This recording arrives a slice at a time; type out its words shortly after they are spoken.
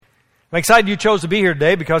I'm excited you chose to be here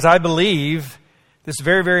today because I believe this is a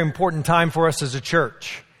very, very important time for us as a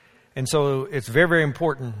church. And so it's very, very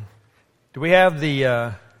important. Do we have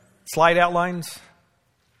the slide outlines?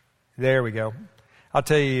 There we go. I'll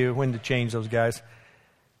tell you when to change those, guys.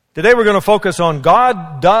 Today we're going to focus on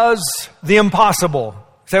God does the impossible.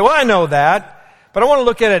 You say, well, I know that. But I want to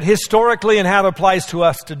look at it historically and how it applies to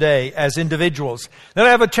us today as individuals. Then I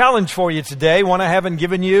have a challenge for you today, one I haven't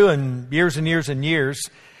given you in years and years and years.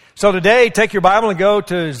 So today, take your Bible and go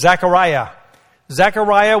to Zechariah.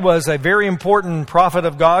 Zechariah was a very important prophet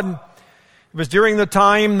of God. It was during the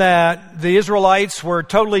time that the Israelites were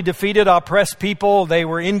totally defeated, oppressed people. They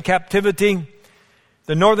were in captivity.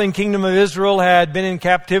 The northern kingdom of Israel had been in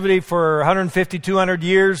captivity for 150, 200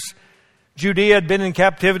 years. Judea had been in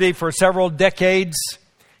captivity for several decades.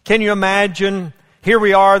 Can you imagine? Here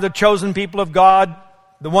we are, the chosen people of God,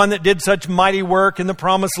 the one that did such mighty work in the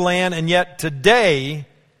promised land, and yet today,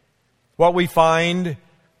 what we find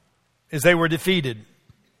is they were defeated.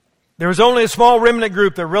 There was only a small remnant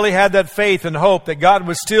group that really had that faith and hope that God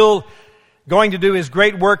was still going to do His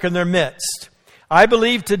great work in their midst. I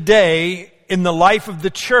believe today, in the life of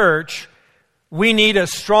the church, we need a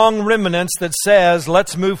strong remnant that says,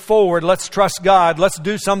 let's move forward, let's trust God, let's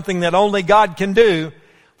do something that only God can do,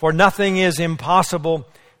 for nothing is impossible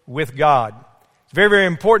with God. It's very, very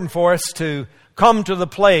important for us to come to the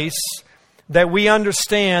place that we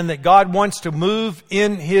understand that God wants to move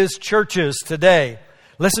in His churches today.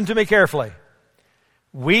 Listen to me carefully.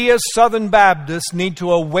 We as Southern Baptists need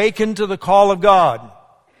to awaken to the call of God.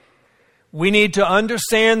 We need to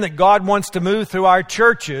understand that God wants to move through our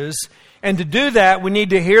churches. And to do that, we need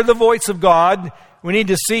to hear the voice of God. We need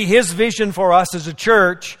to see His vision for us as a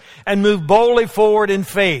church and move boldly forward in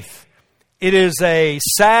faith. It is a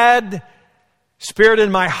sad spirit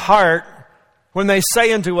in my heart when they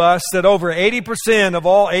say unto us that over 85%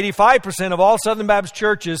 of all Southern Baptist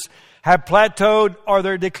churches have plateaued or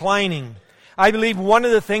they're declining. I believe one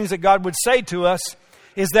of the things that God would say to us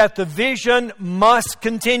is that the vision must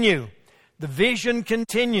continue. The vision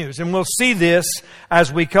continues, and we'll see this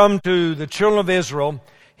as we come to the children of Israel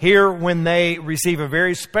here when they receive a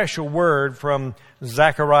very special word from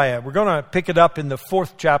Zechariah. We're going to pick it up in the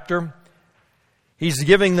 4th chapter. He's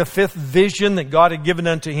giving the 5th vision that God had given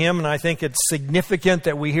unto him, and I think it's significant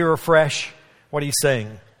that we hear afresh what he's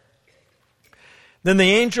saying. Then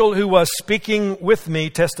the angel who was speaking with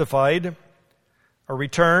me testified, or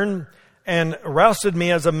returned, and roused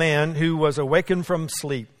me as a man who was awakened from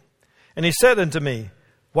sleep. And he said unto me,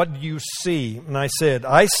 what do you see? And I said,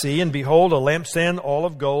 I see, and behold, a lampstand all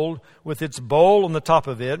of gold, with its bowl on the top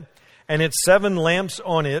of it, and its 7 lamps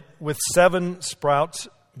on it, with 7 sprouts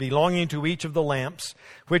belonging to each of the lamps,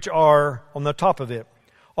 which are on the top of it.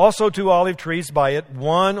 Also 2 olive trees by it,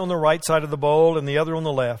 one on the right side of the bowl, and the other on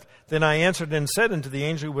the left. Then I answered and said unto the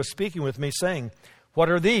angel who was speaking with me, saying, what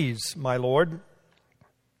are these, my Lord?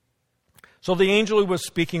 So the angel who was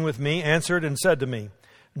speaking with me answered and said to me,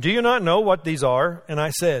 do you not know what these are? And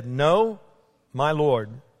I said, no, my Lord.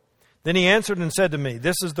 Then he answered and said to me,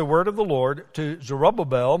 this is the word of the Lord to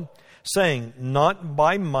Zerubbabel, saying, not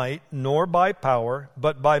by might nor by power,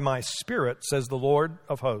 but by my Spirit, says the Lord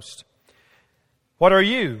of hosts. What are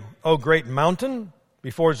you, O great mountain?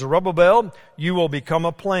 Before Zerubbabel, you will become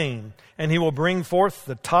a plain, and he will bring forth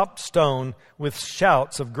the top stone with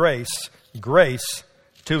shouts of grace, grace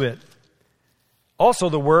to it. Also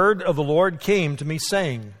the word of the Lord came to me,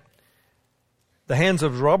 saying, the hands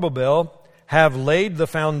of Zerubbabel have laid the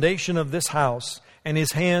foundation of this house, and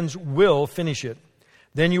his hands will finish it.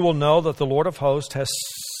 Then you will know that the Lord of hosts has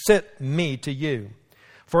sent me to you.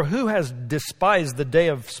 For who has despised the day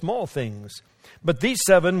of small things? But these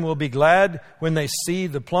 7 will be glad when they see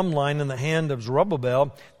the plumb line in the hand of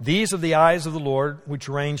Zerubbabel. These are the eyes of the Lord, which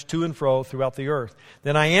range to and fro throughout the earth.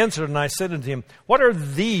 Then I answered and I said unto him, what are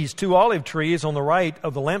these 2 olive trees on the right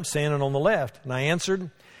of the lampstand and on the left? And I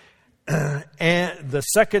answered and the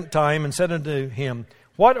second time and said unto him,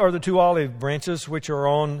 what are the 2 olive branches which are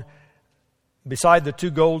on beside the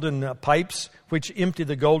 2 golden pipes, which empty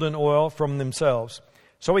the golden oil from themselves?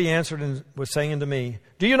 So he answered and was saying unto me,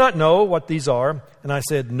 do you not know what these are? And I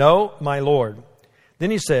said, no, my Lord.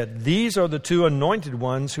 Then he said, these are the 2 anointed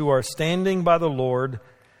ones who are standing by the Lord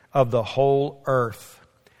of the whole earth.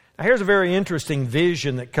 Now here's a very interesting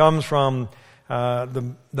vision that comes from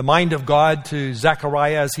the mind of God to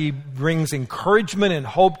Zechariah as he brings encouragement and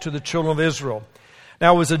hope to the children of Israel.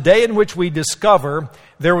 Now, it was a day in which we discover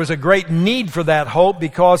there was a great need for that hope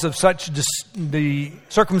because of the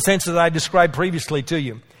circumstances that I described previously to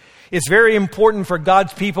you. It's very important for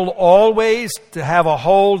God's people always to have a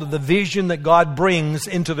hold of the vision that God brings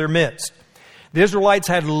into their midst. The Israelites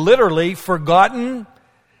had literally forgotten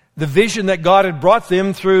the vision that God had brought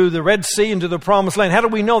them through the Red Sea into the Promised Land. How do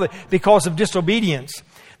we know that? Because of disobedience.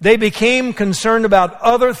 They became concerned about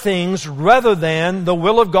other things rather than the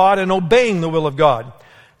will of God and obeying the will of God.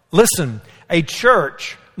 Listen, a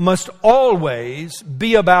church must always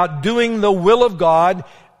be about doing the will of God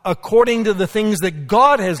according to the things that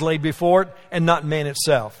God has laid before it and not man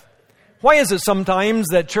itself. Why is it sometimes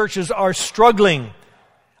that churches are struggling?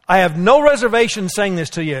 I have no reservation saying this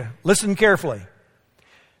to you. Listen carefully.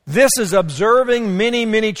 This is observing many,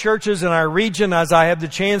 many churches in our region as I have the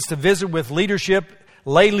chance to visit with leadership,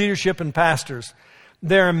 lay leadership and pastors.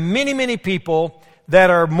 There are many, many people that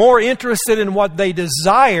are more interested in what they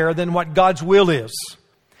desire than what God's will is.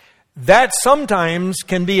 That sometimes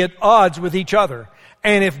can be at odds with each other.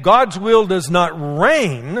 And if God's will does not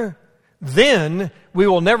reign, then we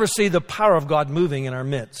will never see the power of God moving in our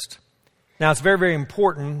midst. Now, it's very, very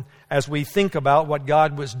important as we think about what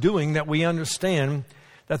God was doing that we understand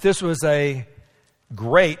that this was a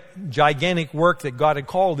great, gigantic work that God had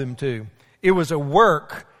called him to. It was a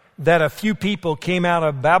work that a few people came out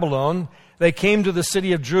of Babylon. They came to the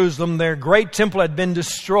city of Jerusalem. Their great temple had been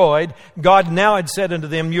destroyed. God now had said unto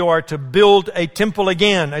them, you are to build a temple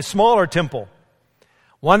again, a smaller temple,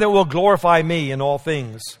 one that will glorify me in all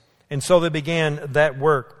things. And so they began that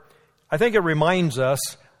work. I think it reminds us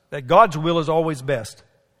that God's will is always best.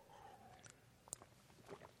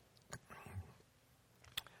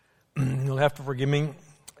 You'll have to forgive me.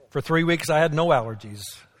 For 3 weeks I had no allergies,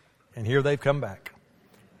 and here they've come back.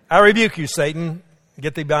 I rebuke you, Satan.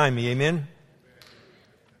 Get thee behind me, amen?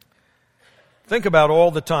 Think about all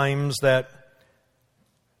the times that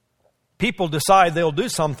people decide they'll do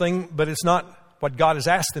something, but it's not what God has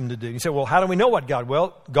asked them to do. You say, well, how do we know what God?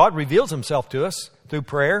 Well, God reveals himself to us through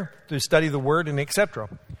prayer, through study of the Word, and etc.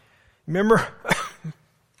 Remember,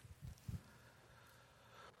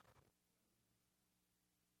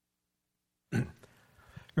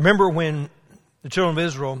 remember when the children of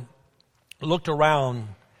Israel looked around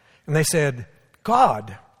and they said,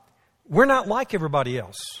 God, we're not like everybody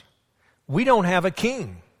else. We don't have a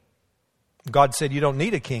king. God said, you don't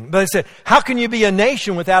need a king. But they said, how can you be a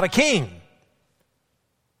nation without a king?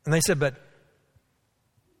 And they said, but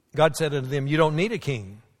God said unto them, you don't need a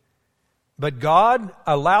king. But God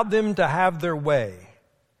allowed them to have their way.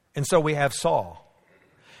 And so we have Saul.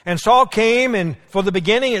 And Saul came, and for the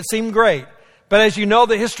beginning it seemed great. But as you know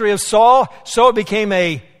the history of Saul, so it became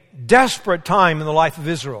a desperate time in the life of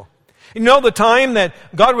Israel. You know the time that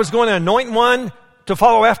God was going to anoint one to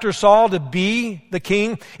follow after Saul to be the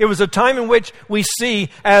king? It was a time in which we see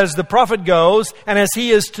as the prophet goes and as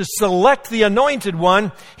he is to select the anointed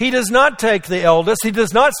one, he does not take the eldest, he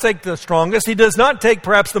does not take the strongest, he does not take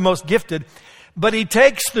perhaps the most gifted, but he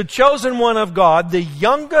takes the chosen one of God, the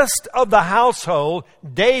youngest of the household,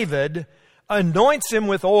 David, anoints him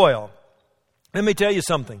with oil. Let me tell you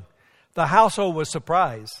something. The household was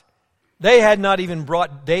surprised. They had not even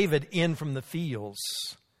brought David in from the fields.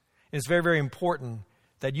 It's very, very important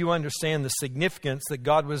that you understand the significance that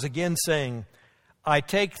God was again saying, I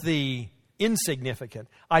take the insignificant,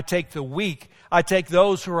 I take the weak, I take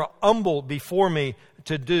those who are humble before me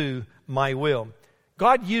to do my will.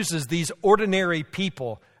 God uses these ordinary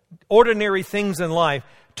people, ordinary things in life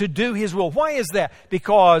to do his will. Why is that?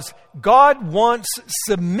 Because God wants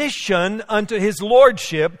submission unto his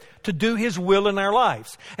lordship to do his will in our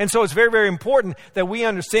lives. And so it's very, very important that we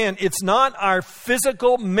understand it's not our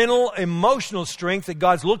physical, mental, emotional strength that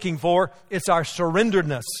God's looking for. It's our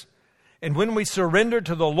surrenderedness. And when we surrender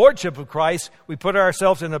to the lordship of Christ, we put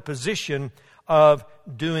ourselves in a position of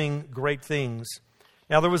doing great things.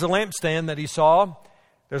 Now, there was a lampstand that he saw.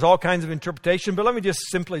 There's all kinds of interpretation, but let me just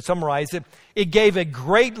simply summarize it. It gave a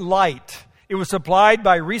great light. It was supplied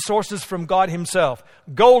by resources from God himself.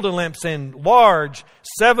 Golden lampstand, large,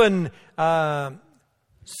 7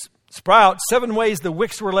 sprouts, 7 ways the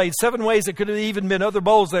wicks were laid, 7 ways it could have even been other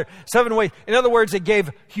bowls there, 7 ways. In other words, it gave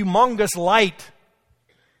humongous light.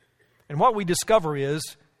 And what we discover is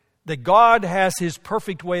that God has his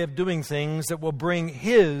perfect way of doing things that will bring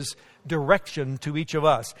his direction to each of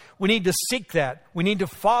us. We need to seek that. We need to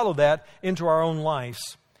follow that into our own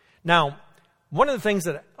lives. Now, one of the things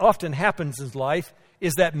that often happens in life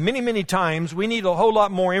is that many, many times we need a whole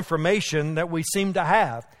lot more information that we seem to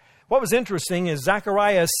have. What was interesting is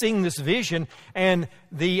Zechariah is seeing this vision, and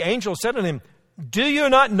the angel said to him, do you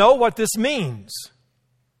not know what this means?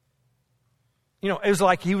 You know, it was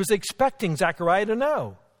like he was expecting Zechariah to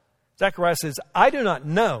know. Zechariah says, I do not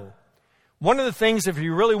know. One of the things, if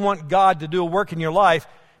you really want God to do a work in your life,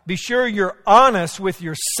 be sure you're honest with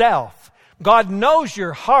yourself. God knows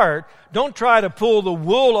your heart. Don't try to pull the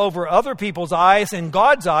wool over other people's eyes and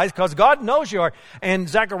God's eyes, because God knows your heart. And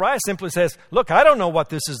Zechariah simply says, look, I don't know what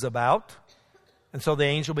this is about. And so the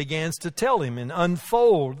angel begins to tell him and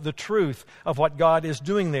unfold the truth of what God is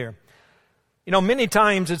doing there. You know, many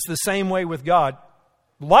times it's the same way with God.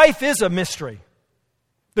 Life is a mystery.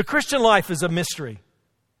 The Christian life is a mystery.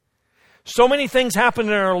 So many things happen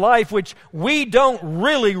in our life which we don't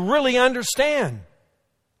really understand.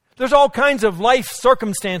 There's all kinds of life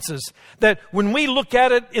circumstances that when we look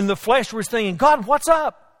at it in the flesh, we're thinking, God, what's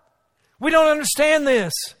up? We don't understand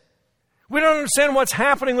this. We don't understand what's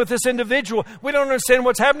happening with this individual. We don't understand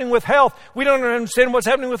what's happening with health. We don't understand what's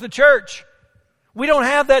happening with the church. We don't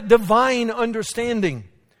have that divine understanding.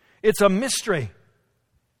 It's a mystery.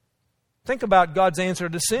 Think about God's answer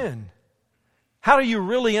to sin. How do you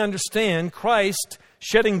really understand Christ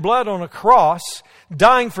shedding blood on a cross,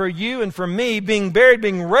 dying for you and for me, being buried,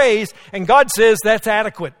 being raised, and God says that's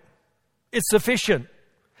adequate. It's sufficient.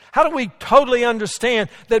 How do we totally understand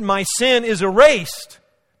that my sin is erased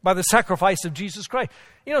by the sacrifice of Jesus Christ?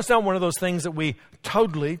 You know, it's not one of those things that we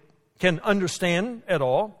totally can understand at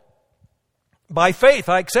all. By faith,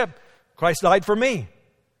 I accept Christ died for me.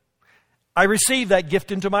 I receive that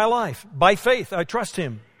gift into my life. By faith, I trust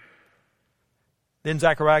Him. Then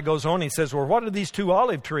Zechariah goes on, he says, well, what are these two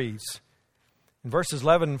olive trees? In verses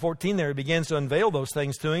 11 and 14 there, he begins to unveil those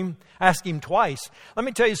things to him. Ask him twice. Let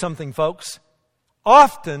me tell you something, folks.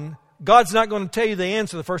 Often, God's not going to tell you the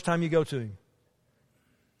answer the first time you go to Him.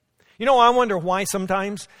 You know, I wonder why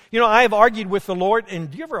sometimes. You know, I have argued with the Lord,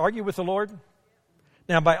 and do you ever argue with the Lord?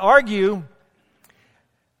 Now, by argue,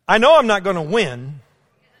 I know I'm not going to win,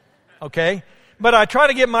 okay? But I try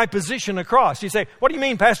to get my position across. You say, what do you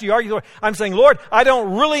mean, Pastor, you argue? I'm saying, Lord, I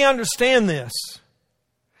don't really understand this.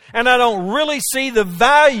 And I don't really see the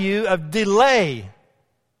value of delay.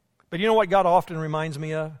 But you know what God often reminds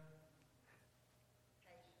me of?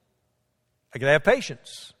 I can have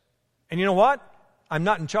patience. And you know what? I'm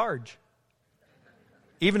not in charge.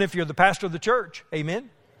 Even if you're the pastor of the church. Amen?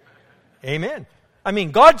 Amen. I mean,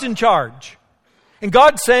 God's in charge. And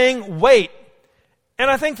God's saying, wait. And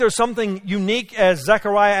I think there's something unique as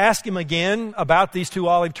Zechariah asked him again about these two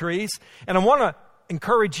olive trees. And I want to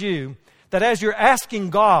encourage you that as you're asking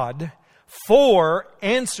God for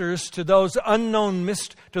answers to those unknown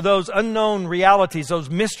realities, those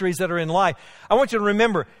mysteries that are in life, I want you to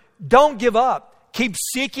remember, don't give up. Keep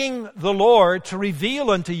seeking the Lord to reveal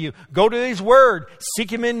unto you. Go to His Word.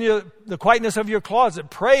 Seek Him in the quietness of your closet.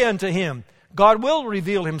 Pray unto Him. God will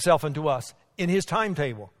reveal Himself unto us in His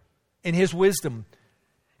timetable, in His wisdom.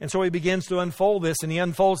 And so he begins to unfold this, and he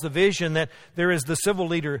unfolds the vision that there is the civil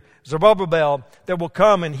leader, Zerubbabel, that will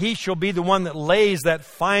come, and he shall be the one that lays that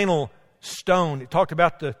final stone. It talked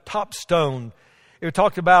about the top stone. It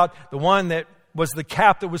talked about the one that was the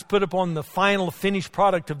cap that was put upon the final finished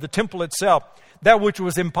product of the temple itself. That which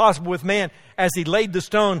was impossible with man, as he laid the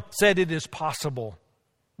stone, said it is possible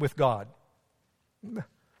with God.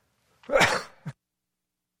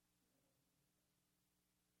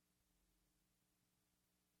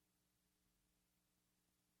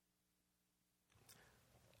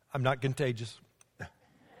 I'm not contagious.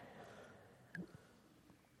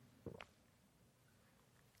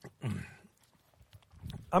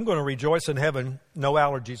 I'm going to rejoice in heaven. No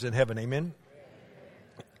allergies in heaven. Amen?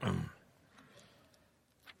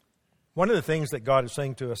 One of the things that God is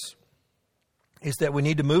saying to us is that we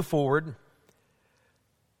need to move forward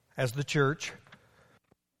as the church.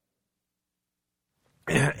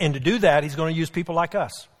 And to do that, He's going to use people like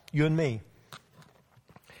us, you and me.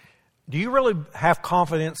 Do you really have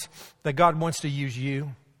confidence that God wants to use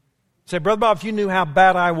you? Say, Brother Bob, if you knew how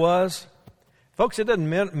bad I was. Folks, it doesn't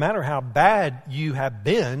matter how bad you have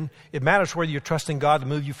been. It matters whether you're trusting God to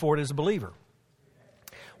move you forward as a believer.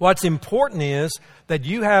 What's important is that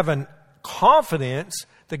you have a confidence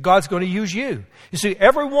that God's going to use you. You see,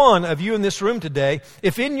 every one of you in this room today,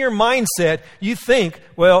 if in your mindset you think,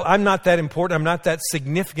 well, I'm not that important, I'm not that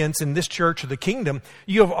significant in this church or the kingdom,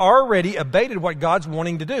 you have already abated what God's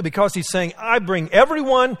wanting to do, because He's saying, I bring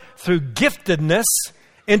everyone through giftedness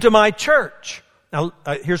into my church. Now,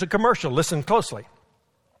 here's a commercial. Listen closely.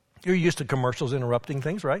 You're used to commercials interrupting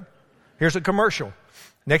things, right? Here's a commercial.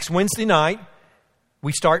 Next Wednesday night,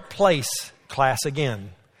 we start Place class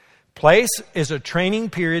again. Place is a training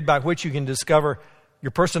period by which you can discover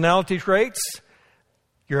your personality traits,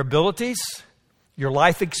 your abilities, your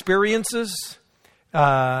life experiences,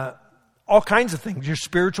 all kinds of things, your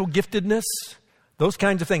spiritual giftedness, those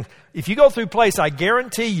kinds of things. If you go through Place, I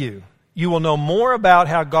guarantee you, you will know more about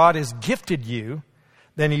how God has gifted you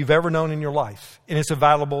than you've ever known in your life. And it's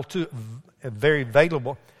very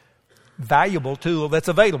valuable. valuable tool that's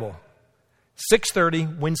available.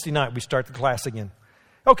 6:30 Wednesday night, we start the class again.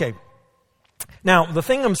 Okay. Now, the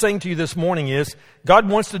thing I'm saying to you this morning is God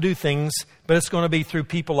wants to do things, but it's going to be through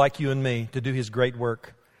people like you and me to do His great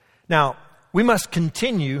work. Now, we must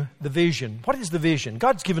continue the vision. What is the vision?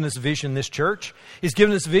 God's given us vision in this church. He's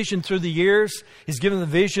given us vision through the years. He's given the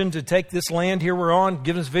vision to take this land here we're on,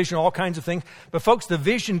 given us vision, all kinds of things. But folks, the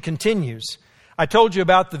vision continues. I told you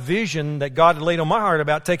about the vision that God had laid on my heart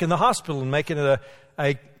about taking the hospital and making it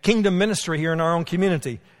a kingdom ministry here in our own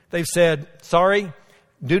community. They've said, sorry,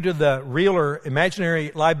 due to the real or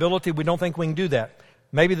imaginary liability, we don't think we can do that.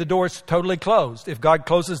 Maybe the door is totally closed. If God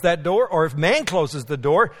closes that door, or if man closes the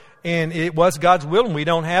door, and it was God's will and we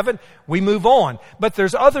don't have it, we move on. But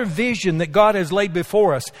there's other vision that God has laid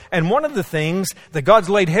before us. And one of the things that God's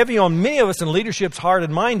laid heavy on many of us in leadership's heart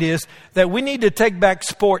and mind is that we need to take back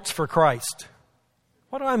sports for Christ.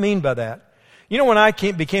 What do I mean by that? You know, when I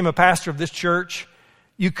became a pastor of this church,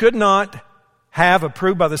 you could not have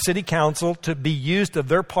approved by the city council to be used of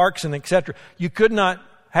their parks and etc. You could not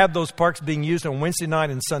have those parks being used on Wednesday night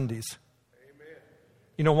and Sundays. Amen.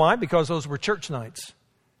 You know why? Because those were church nights.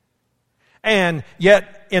 And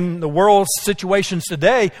yet, in the world's situations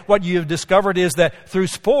today, what you have discovered is that through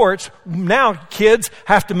sports, now kids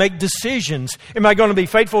have to make decisions. Am I going to be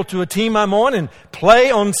faithful to a team I'm on and play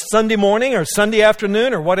on Sunday morning or Sunday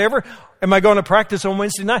afternoon or whatever? Am I going to practice on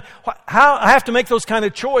Wednesday night? How I have to make those kind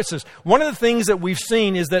of choices. One of the things that we've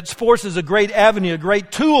seen is that sports is a great avenue, a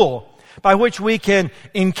great tool by which we can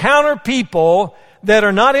encounter people that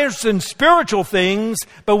are not interested in spiritual things,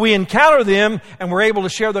 but we encounter them and we're able to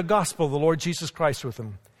share the gospel of the Lord Jesus Christ with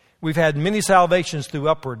them. We've had many salvations through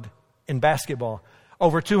Upward in basketball.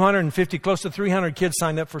 Over 250, close to 300 kids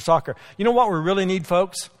signed up for soccer. You know what we really need,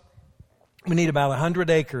 folks? We need about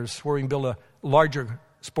 100 acres where we can build a larger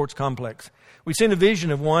sports complex. We've seen a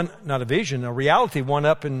vision of one, not a vision, a reality of one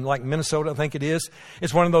up in like Minnesota, I think it is.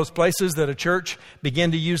 It's one of those places that a church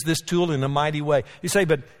began to use this tool in a mighty way. You say,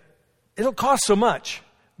 but it'll cost so much.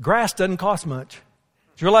 Grass doesn't cost much.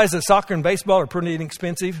 Do you realize that soccer and baseball are pretty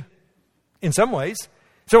inexpensive in some ways?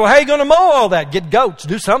 So how are you going to mow all that? Get goats,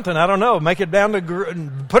 do something, I don't know, make it down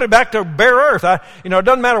to, put it back to bare earth. It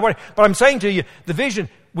doesn't matter what. But I'm saying to you, the vision,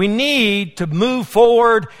 we need to move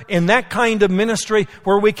forward in that kind of ministry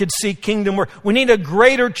where we could see kingdom work. We need a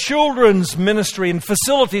greater children's ministry and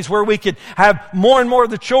facilities where we could have more and more of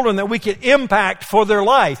the children that we could impact for their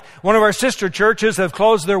life. One of our sister churches have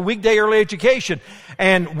closed their weekday early education,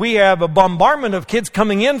 and we have a bombardment of kids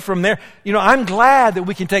coming in from there. I'm glad that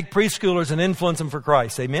we can take preschoolers and influence them for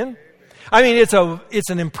Christ. Amen? I mean, it's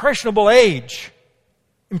an impressionable age.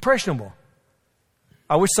 Impressionable.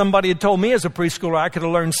 I wish somebody had told me as a preschooler I could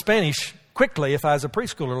have learned Spanish quickly if I was a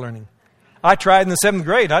preschooler learning. I tried in the 7th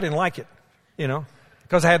grade. I didn't like it,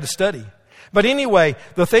 because I had to study. But anyway,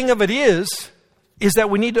 the thing of it is that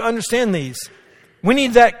we need to understand these. We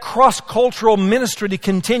need that cross-cultural ministry to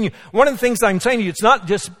continue. One of the things I'm saying to you, it's not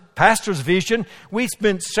just pastor's vision. We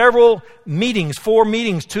spent several meetings, 4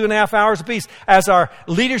 meetings, 2.5 hours apiece as our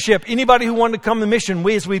leadership. Anybody who wanted to come to mission,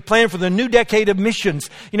 as we plan for the new decade of missions,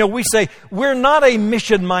 we say we're not a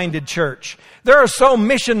mission-minded church. There are so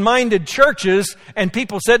mission-minded churches and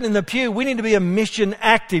people sitting in the pew. We need to be a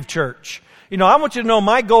mission-active church. I want you to know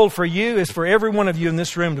my goal for you is for every one of you in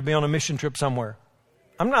this room to be on a mission trip somewhere.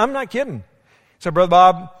 I'm not kidding. So, Brother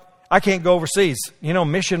Bob, I can't go overseas.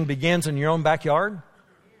 Mission begins in your own backyard.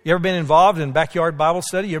 You ever been involved in backyard Bible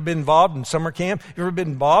study? You ever been involved in summer camp? You ever been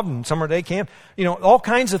involved in summer day camp? All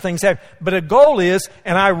kinds of things happen. But a goal is,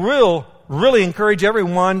 and I really encourage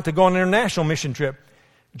everyone to go on an international mission trip.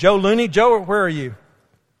 Joe Looney. Joe, where are you?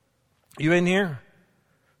 You in here?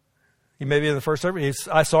 He may be in the first service.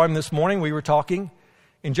 I saw him this morning. We were talking.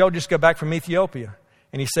 And Joe just got back from Ethiopia.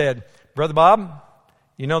 And he said, Brother Bob,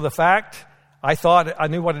 the fact... I thought I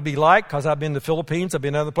knew what it'd be like because I've been to the Philippines, I've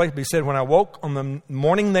been to other places. But he said when I woke on the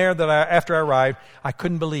morning there after I arrived, I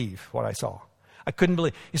couldn't believe what I saw. I couldn't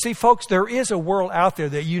believe. You see, folks, there is a world out there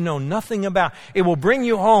that you know nothing about. It will bring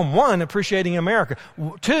you home, 1, appreciating America.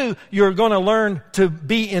 2, you're going to learn to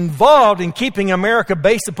be involved in keeping America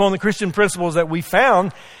based upon the Christian principles that we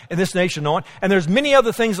found in this nation on. And there's many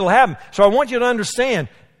other things that will happen. So I want you to understand,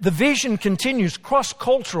 the vision continues,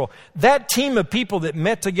 cross-cultural. That team of people that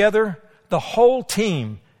met together, the whole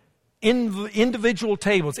team, individual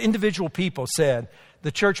tables, individual people said,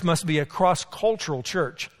 the church must be a cross-cultural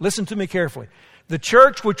church. Listen to me carefully. The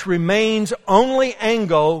church which remains only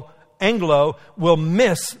Anglo will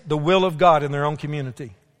miss the will of God in their own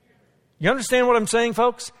community. You understand what I'm saying,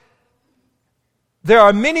 folks? There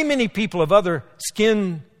are many, many people of other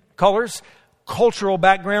skin colors, cultural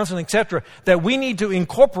backgrounds and etc. that we need to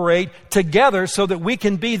incorporate together so that we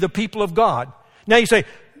can be the people of God. Now you say,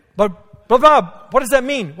 but Bob, what does that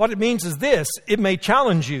mean? What it means is this: it may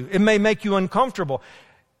challenge you. It may make you uncomfortable.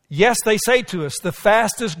 Yes, they say to us, the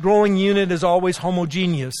fastest growing unit is always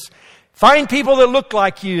homogeneous. Find people that look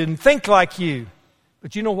like you and think like you.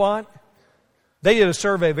 But you know what? They did a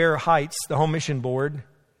survey of Air Heights, the Home Mission Board.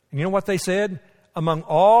 And you know what they said? Among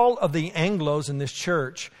all of the Anglos in this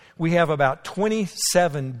church, we have about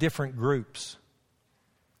 27 different groups.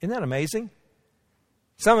 Isn't that amazing?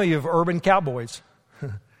 Some of you are urban cowboys.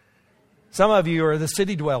 Some of you are the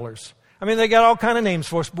city dwellers. I mean, they got all kind of names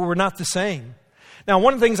for us, but we're not the same. Now,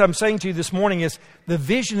 one of the things I'm saying to you this morning is the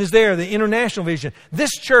vision is there, the international vision.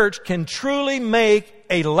 This church can truly make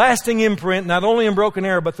a lasting imprint, not only in Broken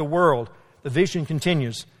Arrow, but the world. The vision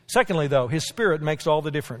continues. Secondly, though, His Spirit makes all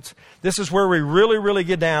the difference. This is where we really, really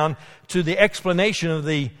get down to the explanation of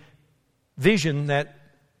the vision that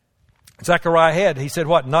Zechariah had. He said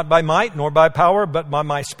what? Not by might nor by power, but by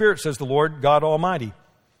my Spirit, says the Lord God Almighty.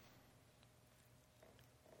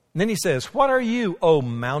 And then he says, what are you, O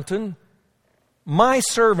mountain? My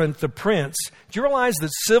servant, the prince. Do you realize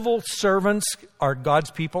that civil servants are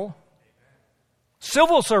God's people?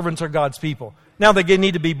 Civil servants are God's people. Now they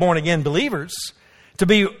need to be born again believers to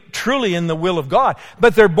be truly in the will of God.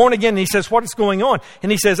 But they're born again, and he says, what is going on?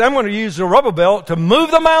 And he says, I'm going to use Zerubbabel to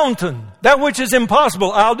move the mountain. That which is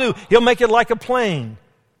impossible, I'll do. He'll make it like a plain.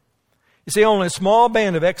 You see, only a small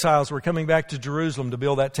band of exiles were coming back to Jerusalem to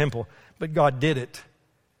build that temple. But God did it.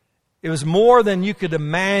 It was more than you could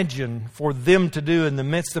imagine for them to do in the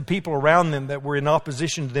midst of people around them that were in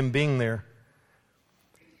opposition to them being there.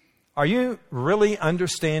 Are you really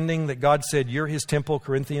understanding that God said you're His temple,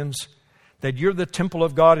 Corinthians? That you're the temple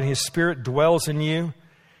of God and His Spirit dwells in you?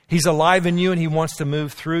 He's alive in you and He wants to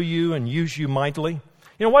move through you and use you mightily.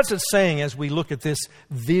 You know, what's it saying as we look at this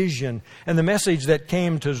vision and the message that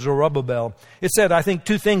came to Zerubbabel? It said, I think,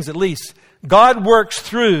 two things at least. God works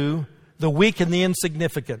through the weak and the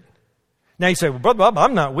insignificant. Now you say, well, Brother Bob,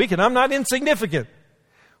 I'm not weak and I'm not insignificant.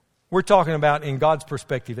 We're talking about in God's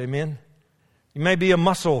perspective, amen? You may be a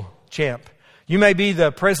muscle champ. You may be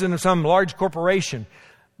the president of some large corporation.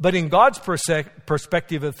 But in God's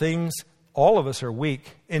perspective of things, all of us are weak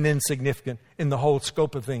and insignificant in the whole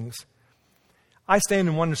scope of things. I stand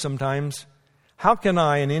and wonder sometimes, how can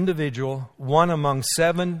I, an individual, one among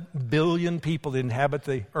 7 billion people that inhabit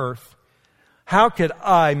the earth, how could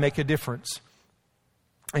I make a difference?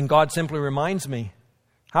 And God simply reminds me,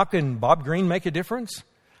 how can Bob Green make a difference?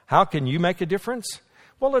 How can you make a difference?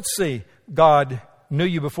 Well, let's see. God knew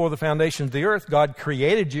you before the foundation of the earth. God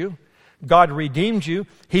created you. God redeemed you.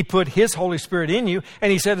 He put His Holy Spirit in you.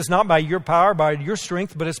 And He said it's not by your power, by your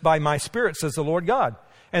strength, but it's by my Spirit, says the Lord God.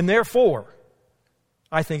 And therefore,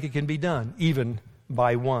 I think it can be done, even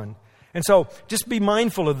by one. And so, just be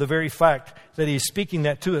mindful of the very fact that He's speaking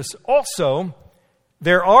that to us. Also,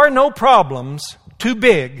 there are no problems too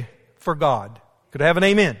big for God. Could I have an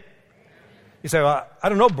amen? You say, well, I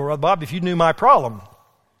don't know, Brother Bob, if you knew my problem.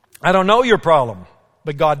 I don't know your problem,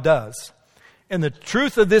 but God does. And the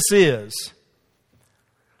truth of this is,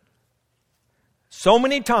 so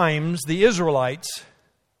many times the Israelites,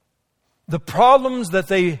 the problems that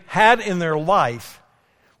they had in their life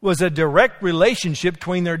was a direct relationship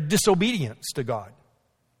between their disobedience to God.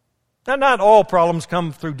 Now, not all problems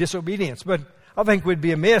come through disobedience, but I think we'd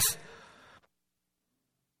be amiss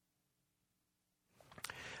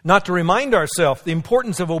not to remind ourselves the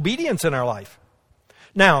importance of obedience in our life.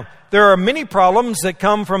 Now, there are many problems that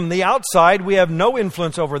come from the outside. We have no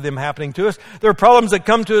influence over them happening to us. There are problems that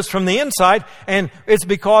come to us from the inside, and it's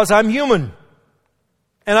because I'm human.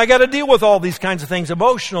 And I got to deal with all these kinds of things,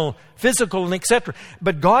 emotional, physical, and etc.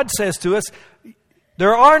 But God says to us,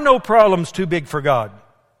 there are no problems too big for God.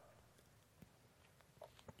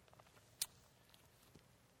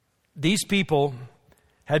 These people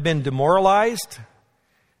had been demoralized.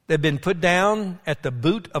 They'd been put down at the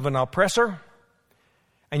boot of an oppressor.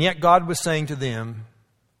 And yet God was saying to them,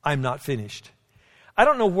 I'm not finished. I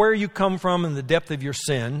don't know where you come from in the depth of your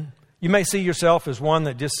sin. You may see yourself as one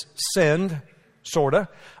that just sinned, sort of.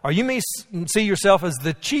 Or you may see yourself as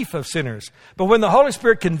the chief of sinners. But when the Holy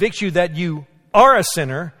Spirit convicts you that you are a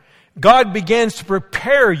sinner, God begins to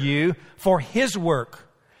prepare you for His work.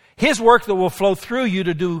 His work that will flow through you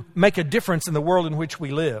to make a difference in the world in which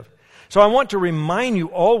we live. So I want to remind you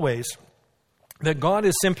always that God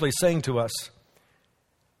is simply saying to us,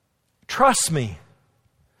 trust me,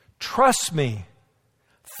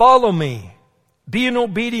 follow me, be in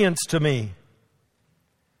obedience to me.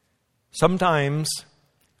 Sometimes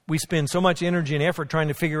we spend so much energy and effort trying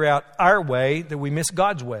to figure out our way that we miss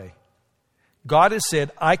God's way. God has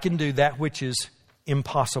said, I can do that which is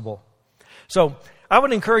impossible. So I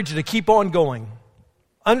would encourage you to keep on going.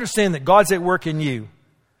 Understand that God's at work in you.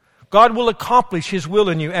 God will accomplish His will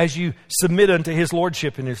in you as you submit unto His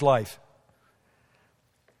lordship in His life.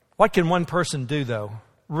 What can one person do, though?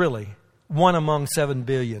 Really? One among 7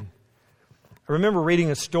 billion. I remember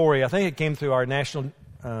reading a story. I think it came through our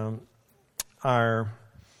our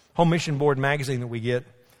Home Mission Board magazine that we get,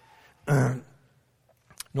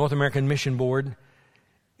 North American Mission Board.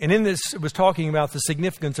 And in this, it was talking about the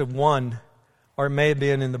significance of one, or it may have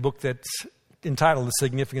been in the book that's entitled The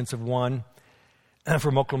Significance of One,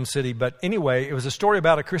 from Oklahoma City. But anyway, it was a story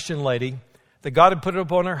about a Christian lady that God had put it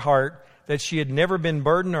upon her heart that she had never been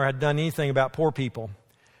burdened or had done anything about poor people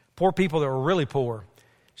that were really poor.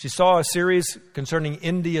 She saw a series concerning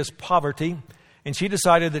India's poverty, and she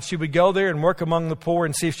decided that she would go there and work among the poor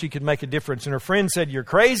and see if she could make a difference. And her friend said, "You're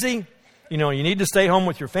crazy. You need to stay home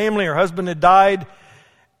with your family. Her husband had died."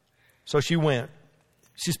 So she went.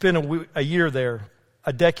 She spent a year there,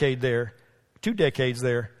 a decade there, 2 decades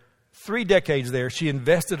there, 3 decades there. She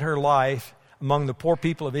invested her life among the poor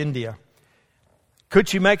people of India. Could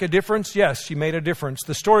she make a difference? Yes, she made a difference.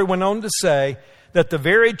 The story went on to say that the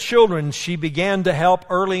very children she began to help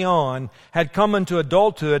early on had come into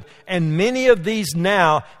adulthood, and many of these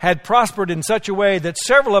now had prospered in such a way that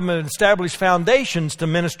several of them had established foundations to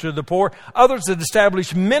minister to the poor. Others had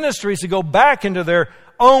established ministries to go back into their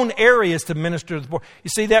own areas to minister to the poor. You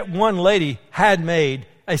see, that one lady had made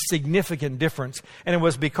a significant difference, and it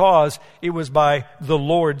was because it was by the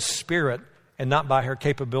Lord's Spirit and not by her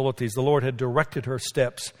capabilities. The Lord had directed her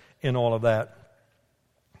steps in all of that.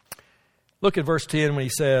 Look at verse 10 when he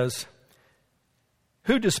says,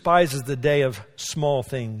 "Who despises the day of small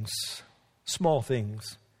things?" Small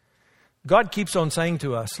things. God keeps on saying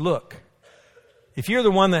to us, look, if you're the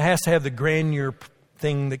one that has to have the grandeur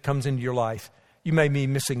thing that comes into your life, you may be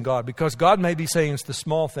missing God, because God may be saying it's the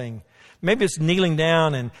small thing. Maybe it's kneeling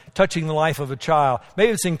down and touching the life of a child.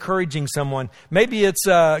 Maybe it's encouraging someone. Maybe it's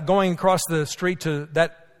going across the street to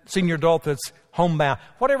that senior adult that's homebound.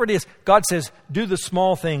 Whatever it is, God says, do the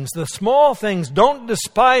small things. The small things, don't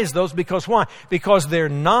despise those, because why? Because they're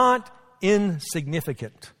not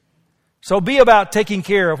insignificant. So be about taking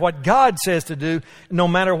care of what God says to do, no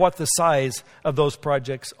matter what the size of those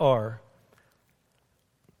projects are.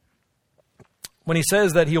 When he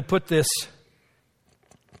says that he'll put this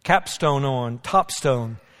capstone on, topstone.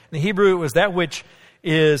 In the Hebrew, it was that which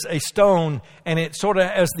is a stone, and it sort of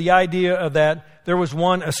has the idea of that there was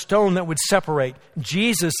a stone that would separate.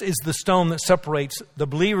 Jesus is the stone that separates the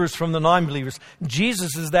believers from the non-believers.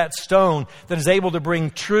 Jesus is that stone that is able to bring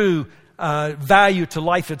true value to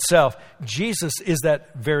life itself. Jesus is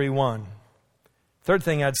that very one. Third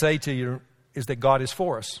thing I'd say to you is that God is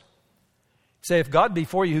for us. Say, if God be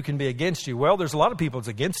for you, who can be against you? Well, there's a lot of people that's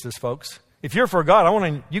against us, folks. If you're for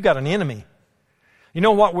God, you got an enemy. You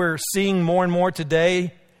know what we're seeing more and more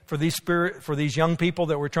today for these young people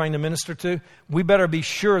that we're trying to minister to? We better be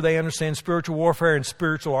sure they understand spiritual warfare and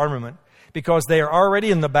spiritual armament, because they are already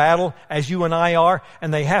in the battle, as you and I are,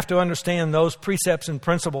 and they have to understand those precepts and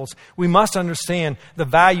principles. We must understand the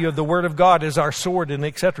value of the Word of God as our sword, and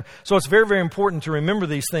etc. So it's very, very important to remember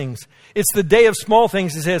these things. It's the day of small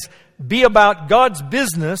things. It says, be about God's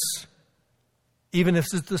business, even if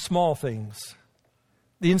it's the small things.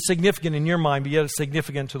 The insignificant in your mind, but yet it's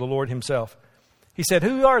significant to the Lord Himself. He said,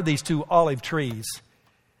 who are these 2 olive trees?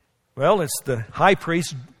 Well, it's the high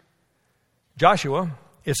priest, Joshua.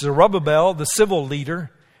 It's Zerubbabel, the civil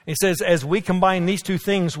leader. He says, as we combine these 2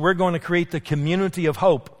 things, we're going to create the community of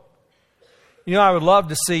hope. I would love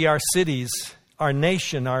to see our cities, our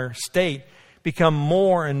nation, our state become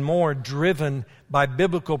more and more driven by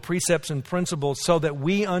biblical precepts and principles, so that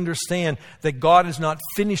we understand that God is not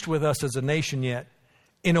finished with us as a nation yet.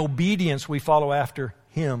 In obedience, we follow after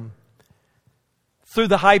Him. Through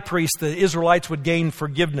the high priest, the Israelites would gain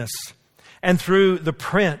forgiveness. And through the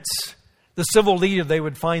prince, the civil leader, they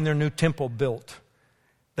would find their new temple built.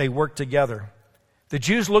 They worked together. The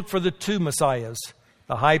Jews looked for the 2 Messiahs.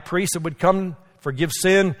 The high priest that would come, forgive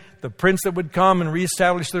sin. The prince that would come and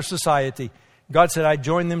reestablish their society. God said, I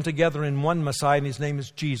join them together in one Messiah, and His name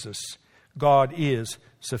is Jesus. God is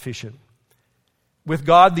sufficient. With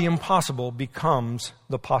God, the impossible becomes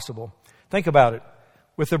the possible. Think about it.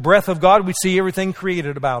 With the breath of God, we see everything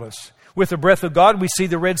created about us. With the breath of God, we see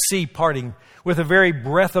the Red Sea parting. With the very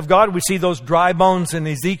breath of God, we see those dry bones in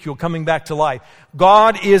Ezekiel coming back to life.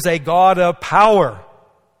 God is a God of power.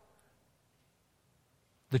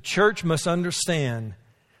 The church must understand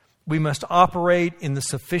we must operate in the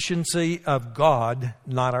sufficiency of God,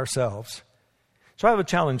 not ourselves. So I have a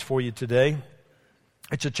challenge for you today.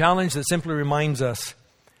 It's a challenge that simply reminds us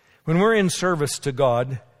when we're in service to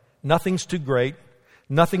God, nothing's too great,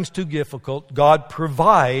 nothing's too difficult. God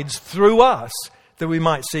provides through us that we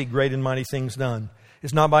might see great and mighty things done.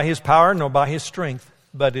 It's not by His power nor by His strength,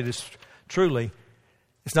 but it is truly,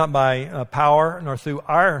 it's not by power nor through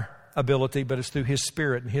our ability, but it's through His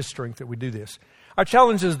Spirit and His strength that we do this. Our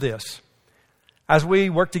challenge is this. As we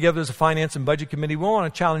work together as a finance and budget committee, we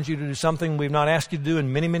want to challenge you to do something we've not asked you to do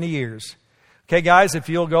in many, many years. Okay, guys, if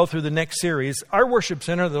you'll go through the next series, our worship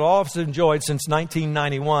center that all of us have enjoyed since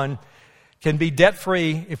 1991 can be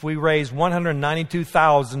debt-free if we raise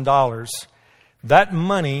 $192,000. That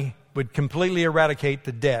money would completely eradicate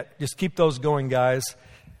the debt. Just keep those going, guys.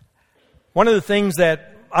 One of the things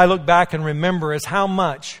that I look back and remember is how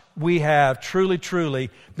much we have truly, truly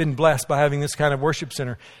been blessed by having this kind of worship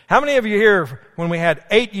center. How many of you here when we had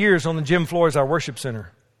 8 years on the gym floor as our worship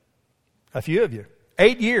center? A few of you.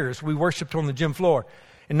 8 years we worshiped on the gym floor.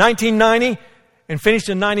 In 1990 and finished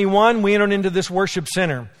in 91, we entered into this worship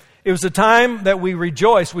center. It was a time that we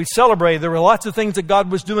rejoiced, we celebrated. There were lots of things that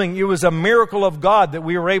God was doing. It was a miracle of God that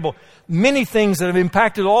we were able. Many things that have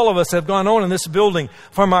impacted all of us have gone on in this building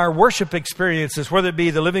from our worship experiences, whether it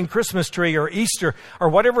be the living Christmas tree or Easter or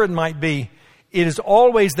whatever it might be. It is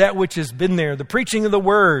always that which has been there. The preaching of the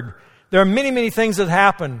Word. There are many, many things that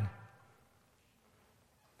happen.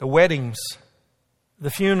 The weddings,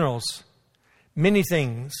 the funerals, many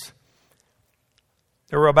things.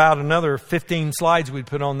 There were about another 15 slides we'd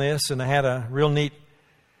put on this, and I had a real neat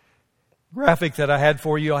graphic that I had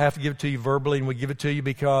for you. I'll have to give it to you verbally, and we give it to you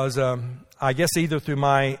because I guess either through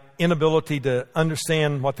my inability to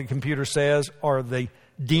understand what the computer says or the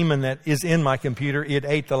demon that is in my computer, it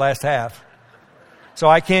ate the last half. So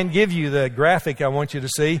I can't give you the graphic I want you to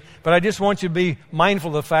see, but I just want you to be mindful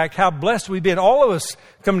of the fact how blessed we've been. All of us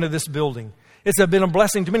coming to this building. It's been a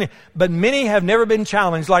blessing to many, but many have never been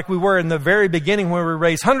challenged like we were in the very beginning when we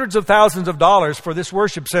raised hundreds of thousands of dollars for this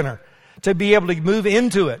worship center to be able to move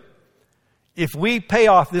into it. If we pay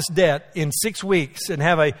off this debt in 6 weeks and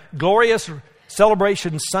have a glorious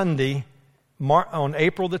celebration Sunday on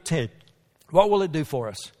April the 10th, what will it do for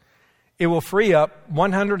us? It will free up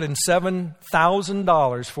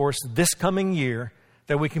 $107,000 for us this coming year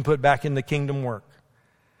that we can put back into kingdom work.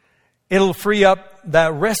 It'll free up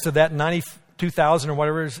the rest of that $92,000 or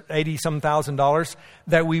whatever is $80-some thousand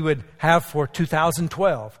that we would have for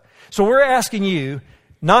 2012. So we're asking you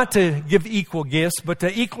not to give equal gifts, but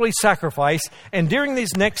to equally sacrifice. And during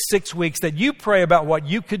these next 6 weeks that you pray about what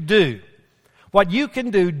you could do, what you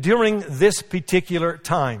can do during this particular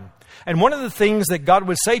time. And one of the things that God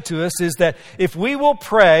would say to us is that if we will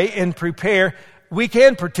pray and prepare, we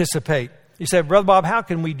can participate. You say, Brother Bob, how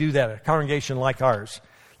can we do that, a congregation like ours?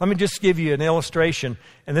 Let me just give you an illustration,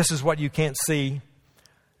 and this is what you can't see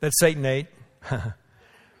that Satan ate,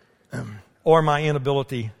 or my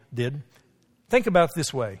inability did. Think about it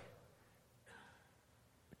this way.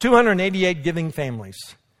 288 giving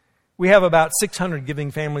families. We have about 600 giving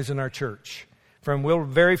families in our church. We'll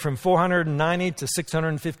vary from 490 to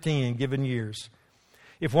 615 in given years.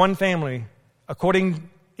 If one family, according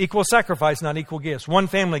equal sacrifice, not equal gifts, one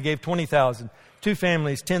family gave $20,000. 2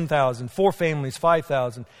 families, $10,000. 4 families,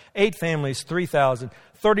 $5,000. 8 families, $3,000.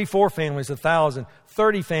 34 families, $1,000.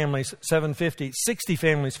 30 families, $750. 60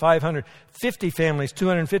 families, $500. 50 families,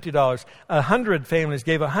 $250. 100 families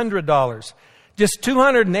gave $100. Just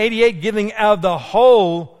 288 giving out of the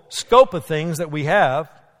whole scope of things that we have,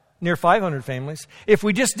 near 500 families. If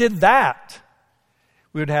we just did that,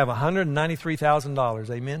 we would have $193,000.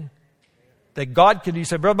 Amen? That God could do. You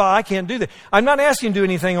say, Brother, I can't do that. I'm not asking you to do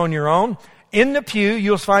anything on your own. In the pew,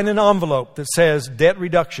 you'll find an envelope that says debt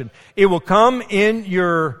reduction. It will come in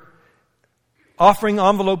your offering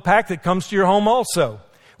envelope pack that comes to your home also.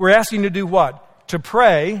 We're asking you to do what? To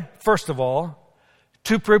pray, first of all.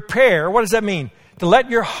 To prepare. What does that mean? To let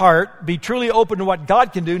your heart be truly open to what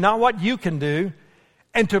God can do, not what you can do.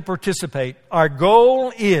 And to participate. Our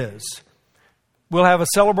goal is we'll have a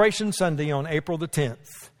celebration Sunday on April the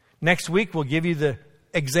 10th. Next week, we'll give you the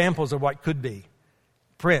examples of what could be.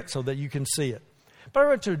 Print so that you can see it. But I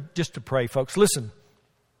want you just to pray, folks. Listen,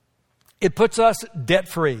 it puts us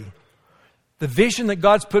debt-free. The vision that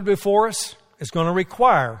God's put before us is going to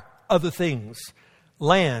require other things.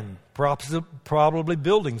 Land, probably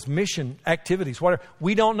buildings, mission, activities, whatever.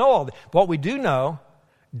 We don't know all that. What we do know,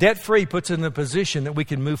 debt-free puts us in a position that we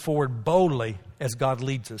can move forward boldly as God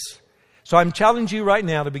leads us. So I'm challenging you right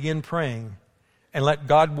now to begin praying and let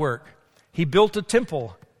God work. He built a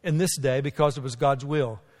temple in this day because it was God's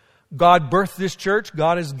will. God birthed this church.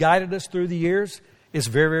 God has guided us through the years. It's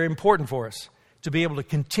very, very important for us to be able to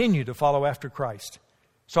continue to follow after Christ.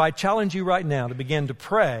 So I challenge you right now to begin to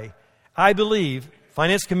pray. I believe,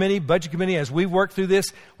 Finance Committee, Budget Committee, as we work through this,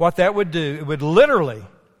 what that would do, it would literally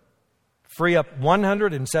free up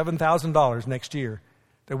 $107,000 next year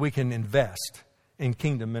that we can invest in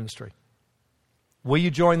kingdom ministry. Will you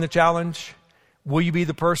join the challenge? Will you be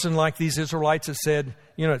the person like these Israelites that said,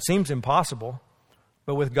 it seems impossible,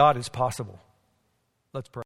 but with God it's possible? Let's pray.